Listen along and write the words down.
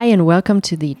and welcome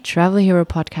to the Travel Hero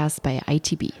podcast by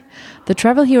ITB. The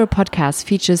Travel Hero podcast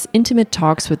features intimate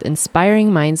talks with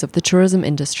inspiring minds of the tourism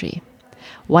industry.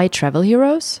 Why travel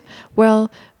heroes? Well,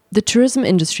 the tourism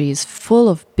industry is full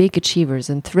of big achievers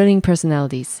and thrilling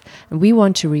personalities, and we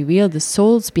want to reveal the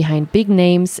souls behind big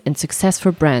names and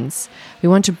successful brands. We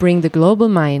want to bring the global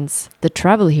minds, the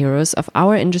travel heroes of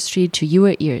our industry, to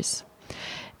your ears.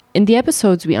 In the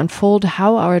episodes, we unfold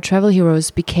how our travel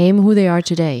heroes became who they are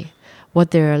today.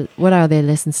 What are their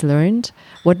lessons learned?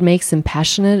 What makes them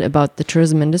passionate about the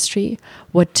tourism industry?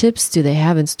 What tips do they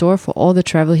have in store for all the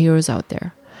travel heroes out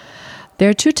there? There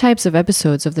are two types of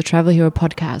episodes of the Travel Hero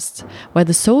podcast, where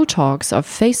the soul talks are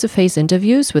face-to-face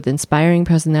interviews with inspiring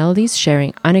personalities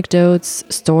sharing anecdotes,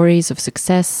 stories of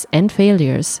success and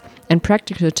failures, and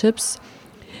practical tips.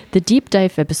 The deep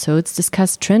dive episodes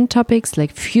discuss trend topics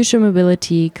like future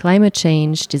mobility, climate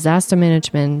change, disaster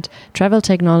management, travel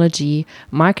technology,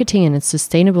 marketing, and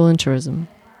sustainable in tourism.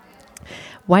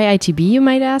 Why ITB, you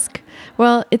might ask?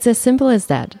 Well, it's as simple as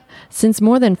that. Since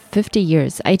more than 50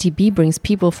 years, ITB brings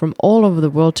people from all over the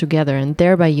world together and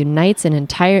thereby unites an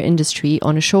entire industry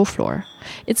on a show floor.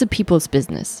 It's a people's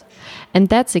business. And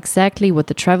that's exactly what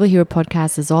the Travel Hero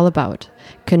podcast is all about.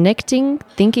 Connecting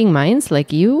thinking minds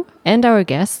like you and our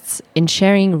guests in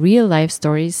sharing real life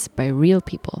stories by real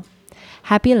people.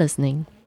 Happy listening.